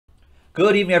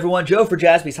Good evening, everyone. Joe for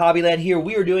Jaspys Hobbyland here.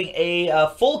 We are doing a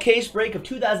full case break of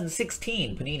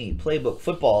 2016 Panini Playbook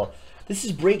Football. This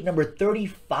is break number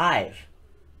 35.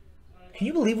 Can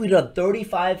you believe we've done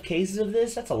 35 cases of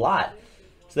this? That's a lot.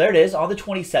 So there it is on the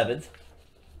 27th.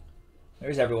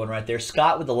 There's everyone right there.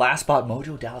 Scott with the last spot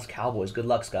mojo, Dallas Cowboys. Good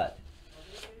luck, Scott.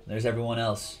 There's everyone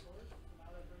else.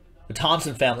 The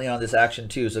Thompson family on this action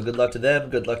too, so good luck to them.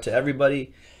 Good luck to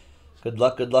everybody. Good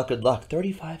luck, good luck, good luck.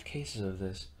 35 cases of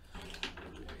this.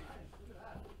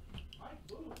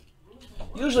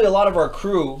 Usually a lot of our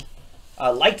crew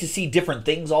like to see different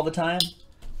things all the time.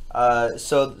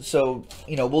 So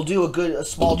you know, we'll do a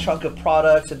small chunk of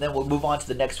products, and then we'll move on to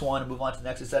the next one, and move on to the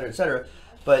next, etc., etc.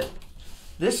 But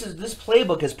this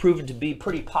playbook has proven to be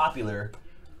pretty popular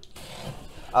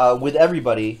with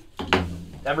everybody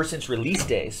ever since release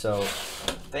day. So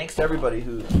thanks to everybody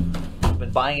who's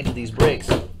been buying into these breaks.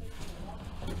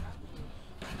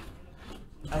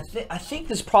 I think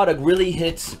this product really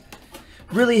hits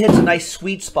a nice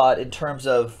sweet spot in terms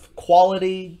of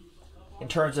quality, in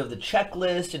terms of the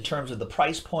checklist, in terms of the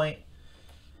price point.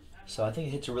 So I think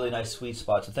it hits a really nice sweet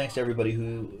spot. So thanks to everybody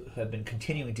who have been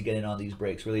continuing to get in on these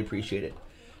breaks. Really appreciate it.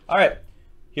 All right,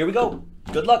 here we go.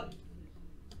 Good luck.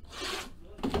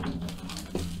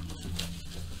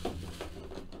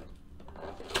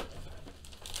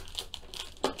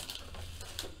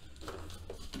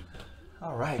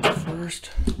 All right, first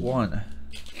one.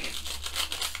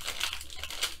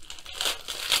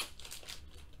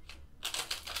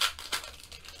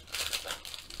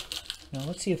 Now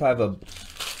let's see if I have a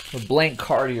blank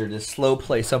card here to slow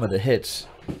play some of the hits.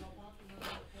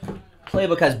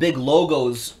 Playbook has big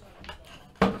logos.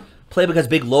 Playbook has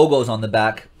big logos on the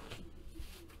back,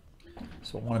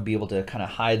 so I want to be able to kind of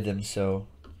hide them. So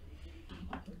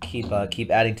keep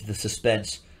adding to the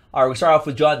suspense. All right, we start off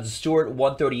with Jonathan Stewart,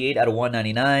 138 out of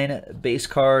 199 base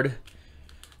card,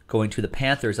 going to the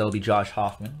Panthers. That will be Josh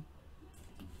Hoffman.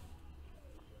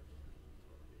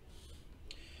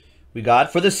 We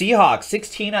got for the Seahawks,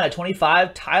 16 out of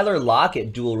 25, Tyler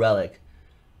Lockett, dual relic.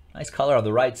 Nice color on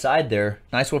the right side there.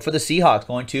 Nice one for the Seahawks,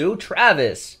 going to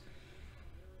Travis.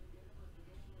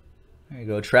 There you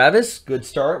go, Travis. Good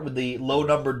start with the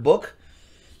low-numbered book.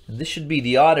 And this should be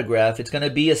the autograph. It's going to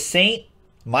be a Saint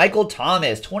Michael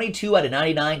Thomas, 22 out of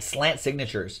 99 slant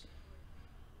signatures.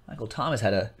 Michael Thomas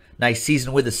had a nice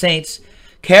season with the Saints.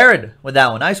 Karen with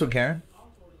that one. Nice one, Karen.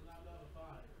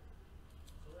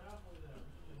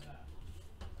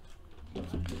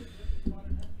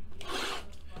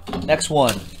 Next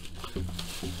one.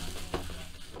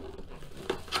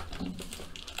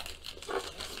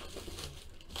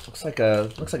 Looks like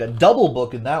a double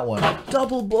book in that one.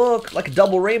 Double book, like a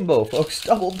double rainbow, folks.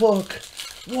 Double book.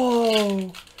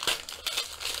 Whoa.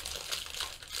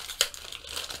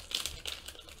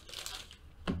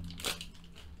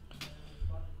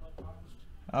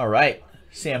 All right.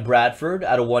 Sam Bradford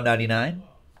out of 199.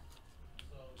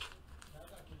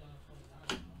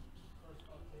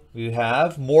 We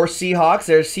have more Seahawks.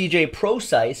 There's CJ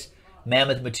Procise,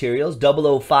 Mammoth Materials,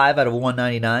 005 out of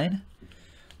 199.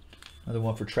 Another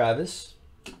one for Travis.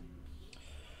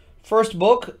 First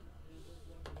book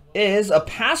is a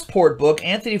passport book,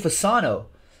 Anthony Fasano,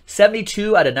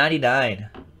 72 out of 99.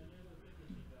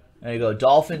 There you go,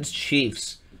 Dolphins,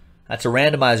 Chiefs. That's a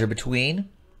randomizer between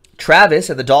Travis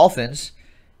and the Dolphins.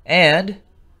 And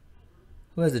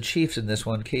who has the Chiefs in this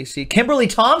one? KC. Kimberly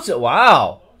Thompson.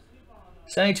 Wow.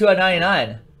 72 out of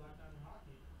 99.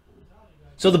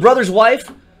 So the brother's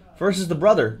wife versus the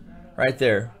brother right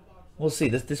there. We'll see.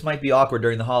 This might be awkward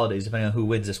during the holidays, depending on who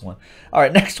wins this one. All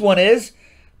right, next one is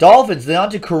Dolphins.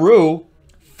 Leonte Carroo,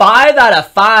 5 out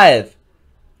of 5.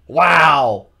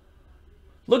 Wow.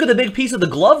 Look at the big piece of the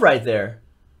glove right there.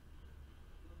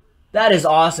 That is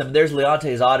awesome. There's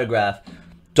Leonte's autograph.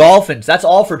 Dolphins. That's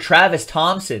all for Travis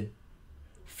Thompson.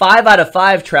 5 out of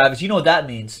 5, Travis. You know what that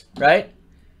means, right?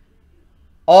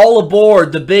 All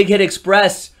aboard the Big Hit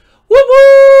Express. Whoop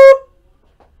whoop!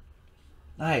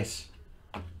 Nice.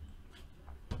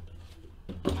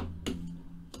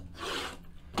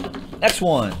 Next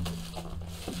one.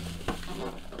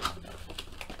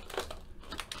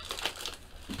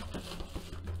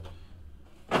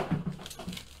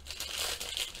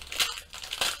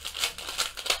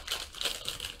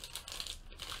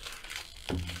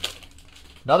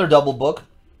 Another double book.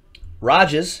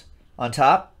 Rajas on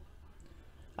top.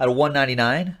 Out of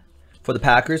 199 for the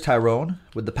Packers, Tyrone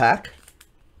with the pack.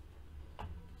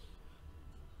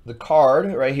 The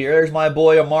card right here. There's my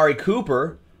boy Amari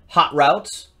Cooper. Hot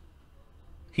routes.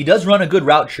 He does run a good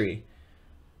route tree.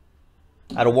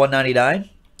 Out of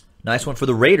 199. Nice one for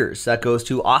the Raiders. That goes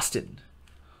to Austin.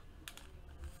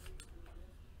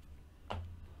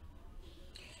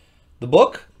 The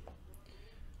book.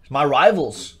 My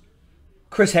rivals.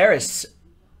 Chris Harris.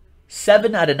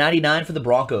 7 out of 99 for the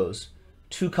Broncos.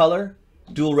 2-color,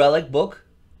 dual relic book.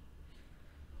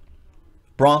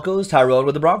 Broncos, Tyrone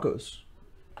with the Broncos.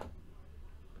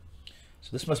 So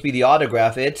this must be the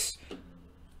autograph. It's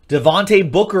Devontae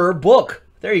Booker book.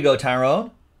 There you go,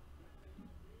 Tyrone.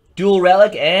 Dual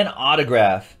relic and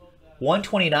autograph.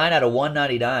 129 out of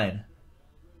 199.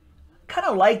 Kind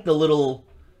of like the little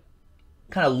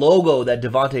kind of logo that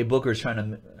Devontae Booker's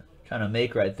trying to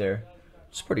make right there.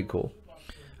 It's pretty cool.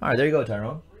 All right, there you go,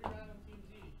 Tyrone.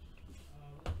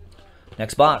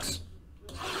 Next box.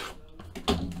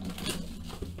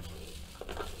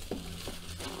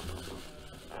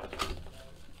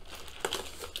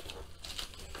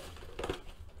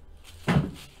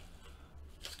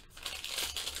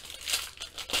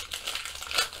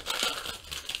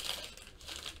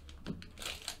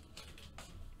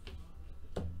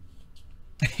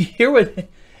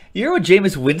 You hear what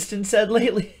Jameis Winston said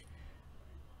lately?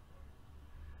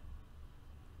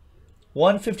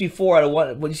 154 out of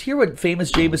 1. Well, you hear what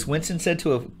famous Jameis Winston said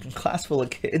to a class full of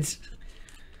kids?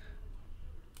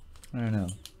 I don't know.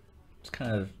 It's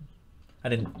kind of, I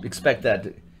didn't expect that.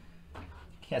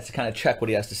 He has to kind of check what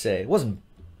he has to say. It wasn't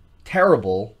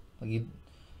terrible, but it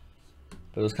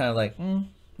was kind of like,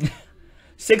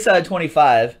 6 out of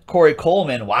 25. Corey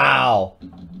Coleman. Wow.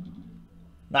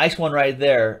 Nice one right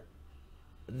there.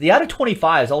 The out of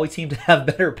 25s always seem to have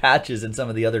better patches than some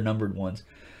of the other numbered ones.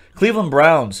 Cleveland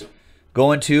Browns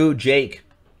going to Jake.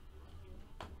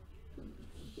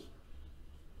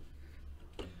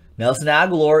 Nelson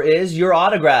Aguilar is your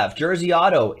autograph. Jersey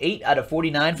auto. 8 out of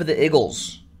 49 for the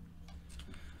Eagles.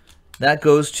 That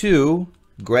goes to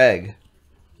Greg.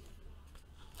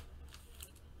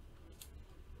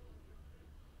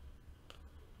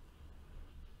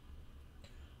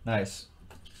 Nice.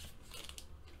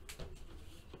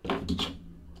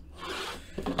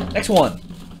 Next one.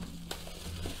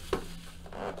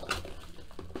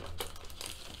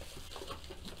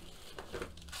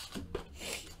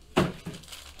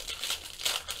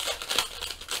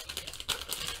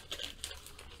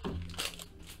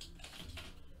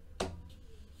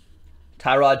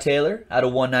 Tyrod Taylor out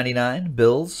of 199.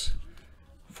 Bills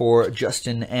for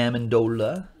Justin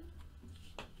Amendola.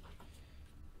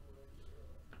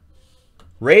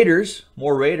 Raiders.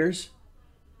 More Raiders.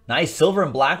 Nice silver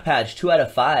and black patch. 2 out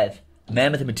of 5.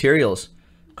 Mammoth Materials.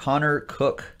 Connor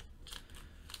Cook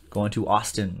going to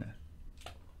Austin.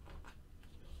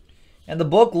 And the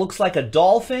book looks like a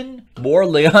dolphin. More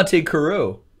Leonte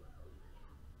Carew.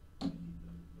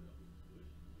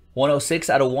 106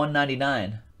 out of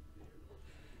 199.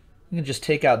 You can just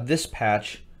take out this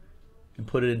patch and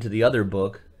put it into the other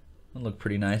book. That'll look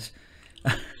pretty nice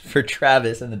for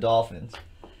Travis and the Dolphins.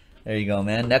 There you go,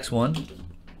 man. Next one.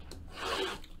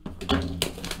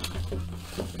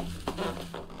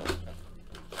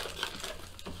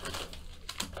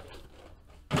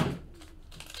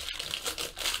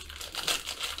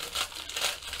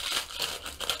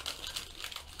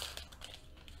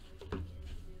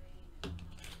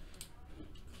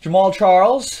 Jamal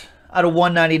Charles out of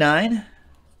 199.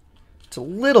 It's a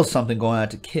little something going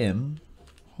out to Kim.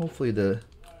 Hopefully the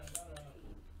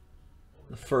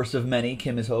first of many,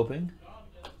 Kim is hoping.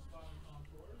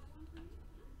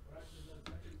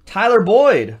 Tyler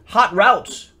Boyd, Hot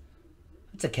Routes.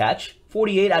 That's a catch.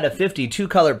 48 out of 50,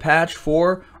 2-color patch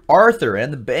for Arthur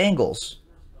and the Bengals.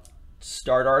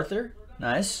 Start Arthur.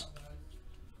 Nice.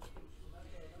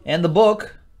 And the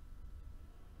book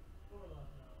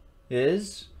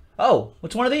is, oh,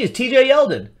 what's one of these? TJ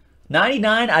Yeldon.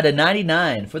 99 out of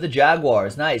 99 for the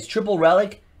Jaguars. Nice. Triple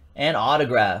relic and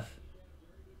autograph.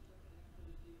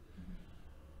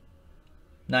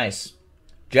 Nice.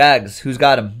 Jags, who's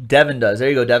got him? Devin does. There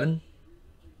you go, Devin.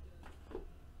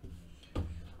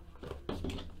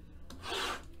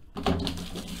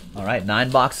 All right, 9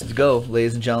 boxes to go,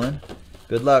 ladies and gentlemen.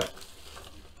 Good luck.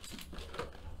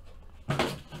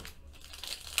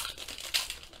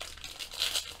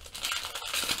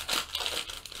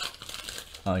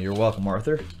 Oh, you're welcome,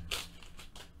 Arthur.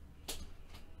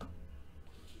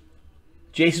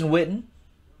 Jason Witten,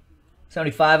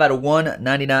 75 out of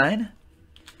 199.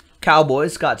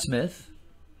 Cowboys, Scott Smith.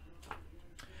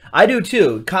 I do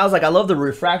too. Kyle's like, I love the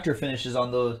refractor finishes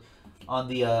on those, on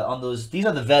those. These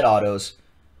are the vet autos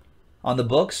on the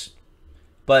books,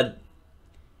 but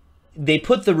they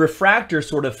put the refractor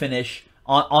sort of finish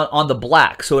on the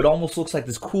black, so it almost looks like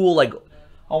this cool, like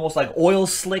almost like oil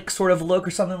slick sort of look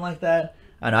or something like that.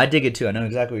 I know, I dig it too. I know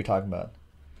exactly what you're talking about.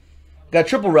 Got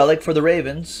triple relic for the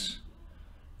Ravens.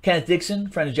 Kenneth Dixon,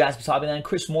 friend of Jaspys Hobbyland.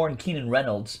 Chris Moore and Keenan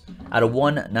Reynolds out of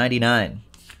 199.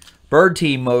 Bird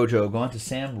Team Mojo going to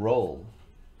Sam Roll.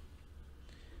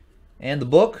 And the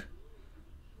book.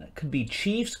 That could be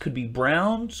Chiefs, could be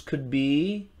Browns, could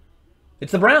be...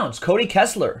 It's the Browns. Cody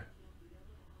Kessler.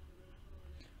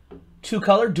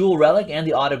 2-color, dual relic, and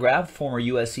the autograph. Former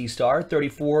USC star.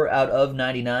 34 out of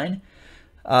 99.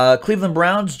 Cleveland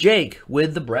Browns, Jake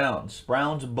with the Browns.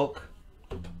 Browns book.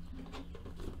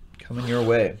 Coming your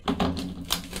way.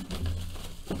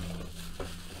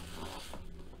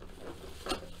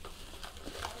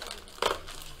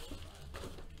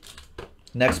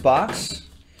 Next box.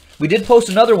 We did post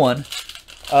another one,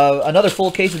 another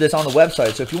full case of this on the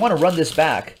website. So if you want to run this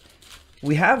back,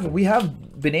 we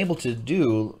have been able to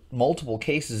do multiple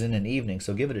cases in an evening.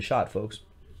 So give it a shot, folks.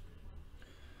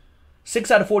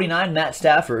 6 out of 49, Matt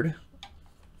Stafford.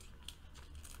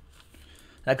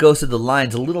 That goes to the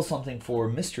lines. A little something for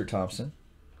Mr. Thompson.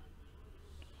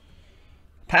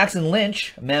 Paxton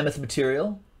Lynch, Mammoth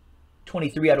material.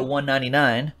 23 out of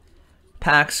 199.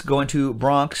 Pax going to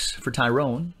Bronx for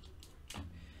Tyrone.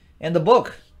 And the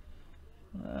book.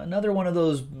 Another one of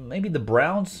those, maybe the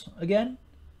Browns again?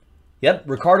 Yep,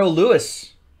 Ricardo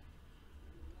Lewis.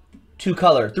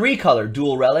 2-color, 3-color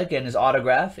dual relic and his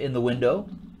autograph in the window.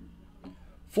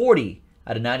 40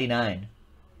 out of 99.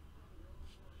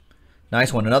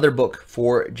 Nice one. Another book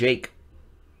for Jake.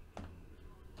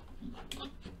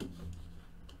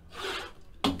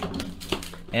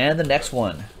 And the next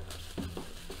one.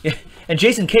 Yeah, and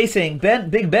Jason K saying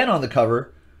Big Ben on the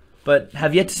cover, but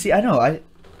have yet to see. I know. I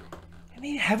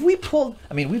mean, have we pulled?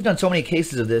 I mean, we've done so many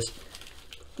cases of this.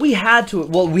 We had to.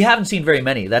 Well, we haven't seen very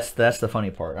many. That's the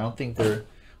funny part. I don't think there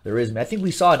is. I think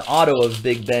we saw an auto of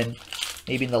Big Ben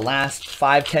maybe in the last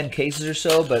 5-10 cases or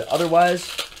so, but otherwise,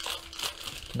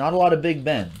 not a lot of Big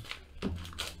Ben.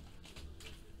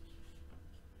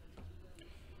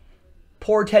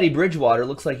 Poor Teddy Bridgewater.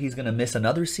 Looks like he's going to miss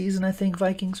another season, I think,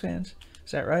 Vikings fans.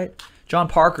 Is that right? John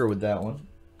Parker with that one.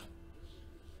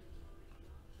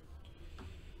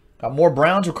 Got more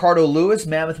Browns. Ricardo Lewis,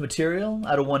 Mammoth material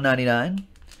out of 199.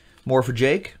 More for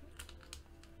Jake.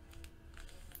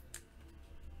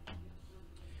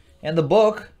 And the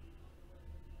book.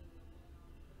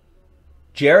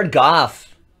 Jared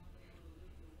Goff.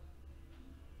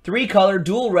 3-color,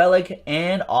 dual relic,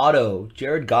 and auto.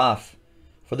 Jared Goff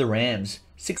for the Rams.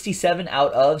 67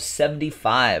 out of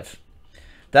 75.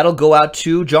 That'll go out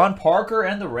to John Parker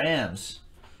and the Rams.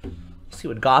 Let's see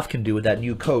what Goff can do with that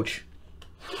new coach.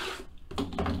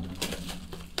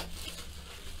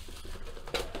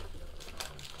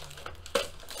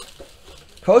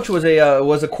 Coach was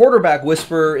a quarterback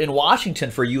whisperer in Washington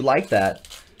for you like that.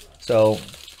 So,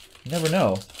 you never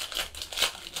know.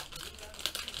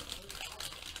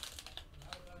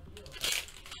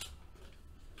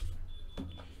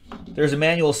 There's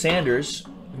Emmanuel Sanders,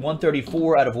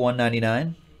 134 out of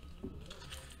 199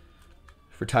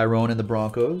 for Tyrone and the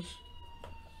Broncos.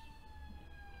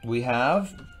 We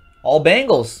have all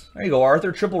Bengals. There you go,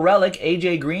 Arthur. Triple relic,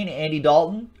 AJ Green, Andy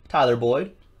Dalton, Tyler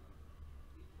Boyd.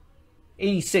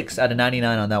 86 out of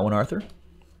 99 on that one, Arthur.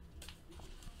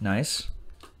 Nice.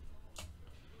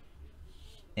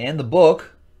 And the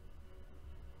book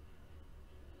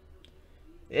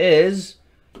is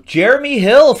Jeremy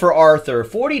Hill for Arthur.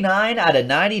 49 out of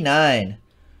 99.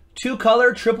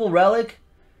 2-color, triple relic,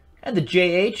 and the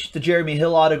JH, the Jeremy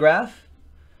Hill autograph.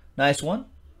 Nice one.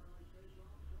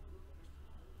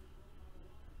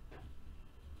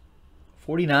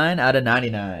 49 out of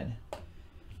 99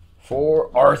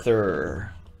 for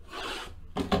Arthur.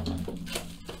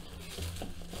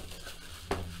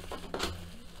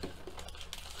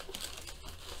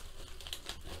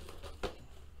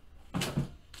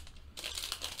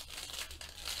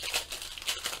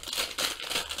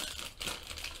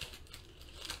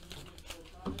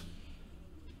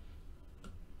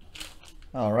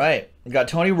 All right, we got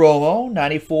Tony Romo,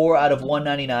 94 out of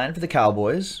 199 for the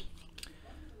Cowboys.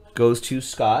 Goes to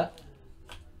Scott.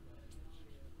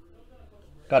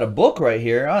 Got a book right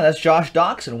here. Oh, that's Josh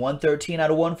Doxson, 113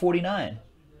 out of 149.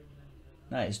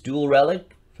 Nice. Dual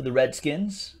relic for the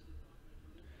Redskins.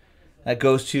 That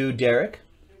goes to Derek.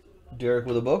 Derek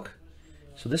with a book.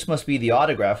 So this must be the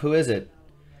autograph. Who is it?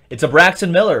 It's a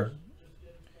Braxton Miller.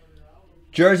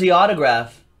 Jersey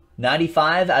autograph.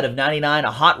 95 out of 99.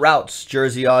 A Hot Routes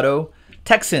jersey auto.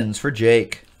 Texans for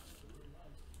Jake.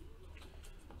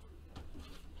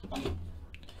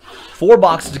 4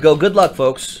 boxes to go. Good luck,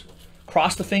 folks.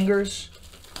 Cross the fingers.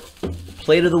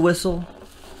 Play to the whistle.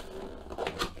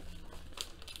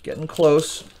 Getting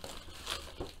close.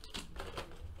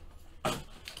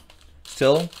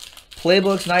 Still,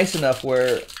 Playbook's nice enough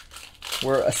where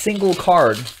a single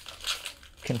card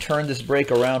can turn this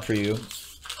break around for you.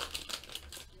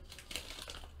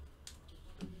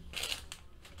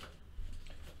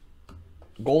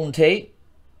 Golden Tate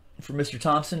for Mr.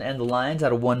 Thompson and the Lions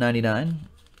out of 199.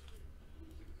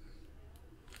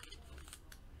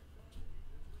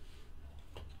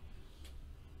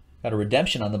 Got a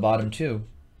redemption on the bottom, too.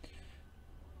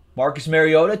 Marcus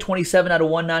Mariota, 27 out of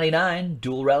 199.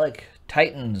 Dual relic.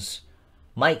 Titans.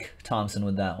 Mike Thompson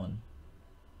with that one.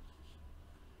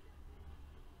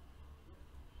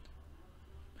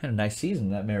 Had a nice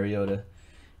season, that Mariota.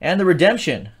 And the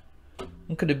redemption.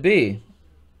 What could it be?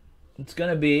 It's going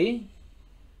to be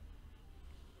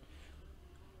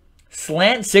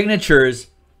Slant Signatures,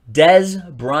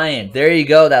 Dez Bryant. There you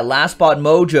go. That last spot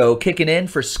mojo kicking in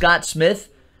for Scott Smith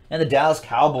and the Dallas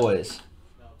Cowboys.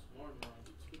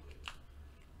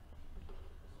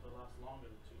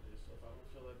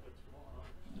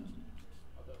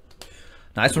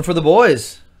 Nice one for the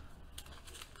boys.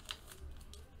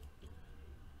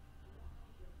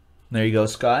 There you go,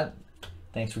 Scott.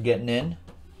 Thanks for getting in.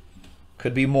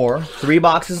 Could be more. 3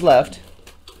 boxes left.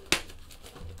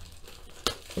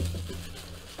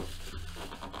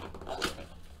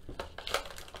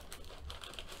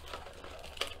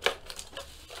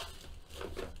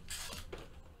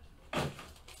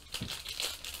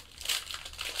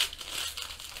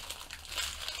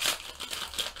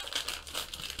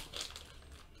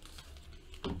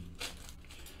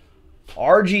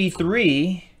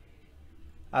 RG3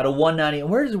 out of 190.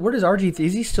 Where does RG3?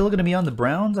 Is he still going to be on the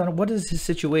Browns? What is his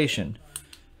situation?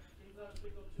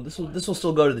 Well, this will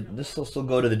still go to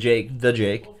the Jake.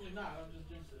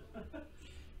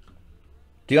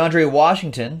 DeAndre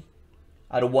Washington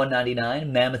out of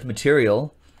 199. Mammoth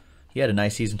material. He had a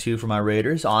nice season too for my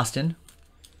Raiders. Austin.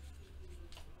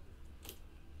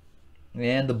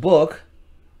 And the book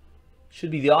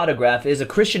should be the autograph is a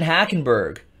Christian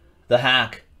Hackenberg. The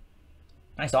Hack.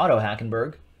 Nice auto,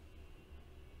 Hackenberg.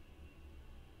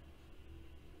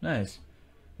 Nice.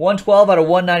 112 out of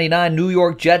 199. New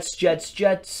York Jets. Jeff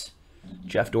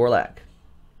Dorlack.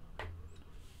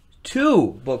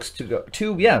 2 books to go.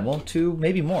 2, yeah, well, 2,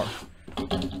 maybe more.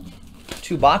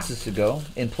 2 boxes to go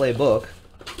in Playbook.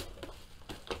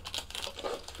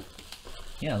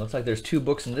 Yeah, looks like there's 2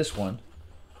 books in this one.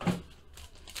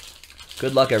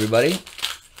 Good luck, everybody.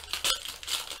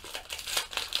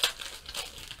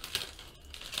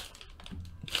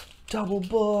 Double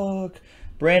book.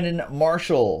 Brandon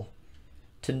Marshall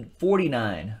to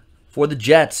 49 for the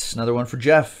Jets. Another one for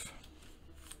Jeff.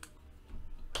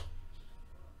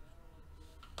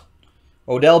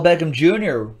 Odell Beckham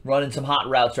Jr. running some hot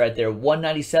routes right there.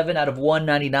 197 out of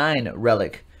 199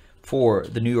 relic for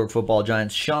the New York Football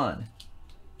Giants. Sean.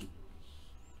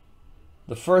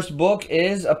 The first book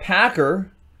is a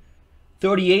Packer.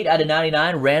 38 out of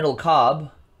 99. Randall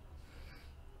Cobb.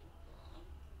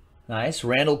 Nice.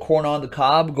 Randall corn on the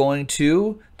Cobb going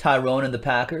to Tyrone and the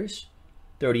Packers.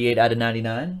 38 out of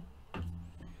 99. So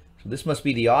this must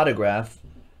be the autograph.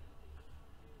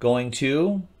 Going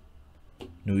to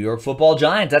New York Football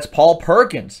Giants. That's Paul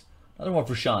Perkins. Another one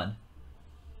for Sean.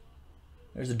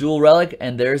 There's a dual relic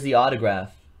and there's the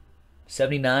autograph.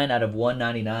 79 out of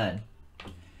 199.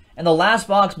 And the last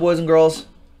box, boys and girls,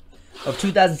 of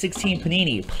 2016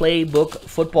 Panini Playbook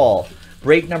Football.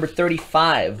 Break number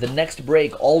 35. The next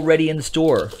break already in the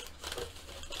store.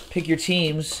 Pick your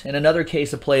teams in another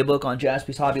case of Playbook on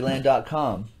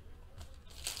JaspysHobbyland.com.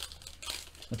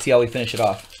 Let's see how we finish it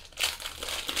off.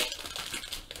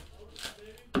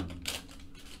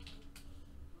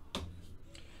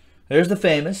 There's the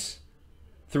famous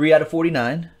 3 out of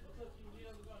 49.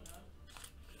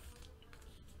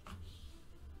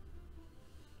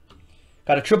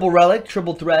 Got a triple relic,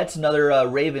 triple threats, another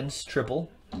Ravens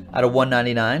triple out of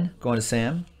 199 going to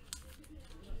Sam.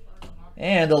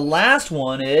 And the last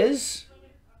one is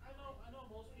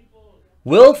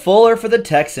Will Fuller for the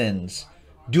Texans.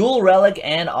 Dual relic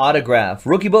and autograph.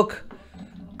 Rookie book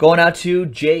going out to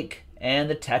Jake and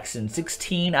the Texans.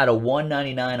 16 out of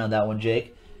 199 on that one,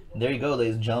 Jake. And there you go,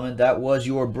 ladies and gentlemen. That was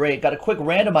your break. Got a quick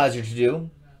randomizer to do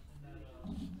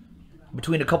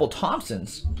between a couple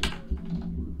Thompsons.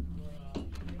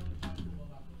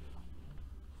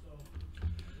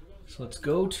 So let's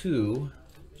go to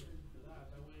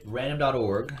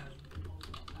random.org.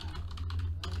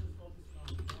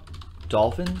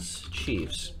 Dolphins,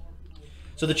 Chiefs.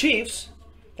 So the Chiefs,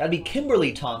 got to be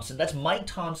Kimberly Thompson. That's Mike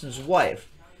Thompson's wife.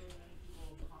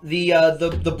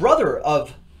 The brother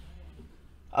of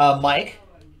Mike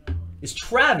is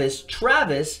Travis.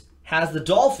 Travis has the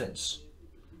Dolphins.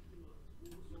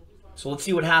 So let's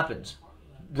see what happens.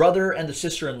 Brother and the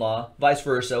sister-in-law, vice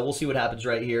versa. We'll see what happens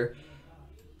right here.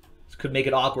 This could make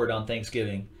it awkward on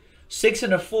Thanksgiving. 6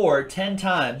 and a 4, 10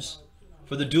 times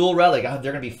for the dual relic. They're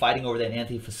going to be fighting over that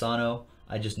Anthony Fasano.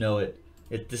 I just know it.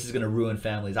 This is going to ruin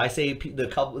families. I say the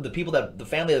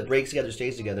family that breaks together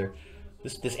stays together.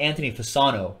 This Anthony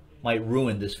Fasano might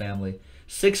ruin this family.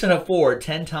 6 and a 4,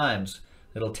 10 times.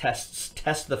 It'll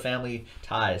test the family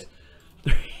ties.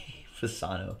 3,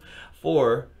 Fasano.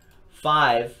 4,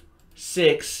 5,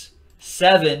 6,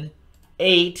 7,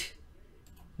 8,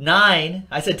 9.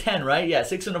 I said 10, right? Yeah,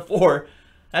 6 and a 4.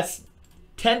 That's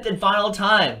 10th and final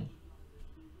time.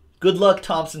 Good luck,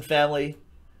 Thompson family.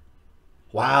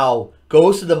 Wow.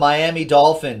 Goes to the Miami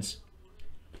Dolphins.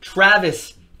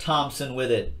 Travis Thompson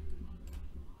with it.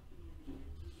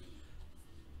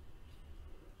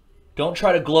 Don't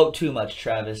try to gloat too much,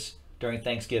 Travis, during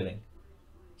Thanksgiving.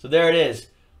 So there it is.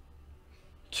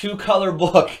 2-color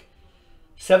book.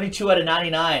 72 out of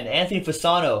 99. Anthony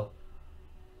Fasano.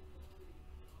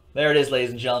 There it is,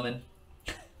 ladies and gentlemen.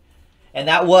 And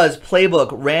that was Playbook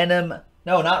random.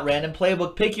 No, not random.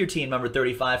 Playbook Pick Your Team number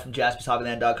 35 from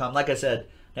JaspysHobbyland.com. Like I said,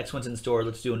 next one's in store.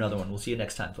 Let's do another one. We'll see you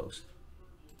next time, folks.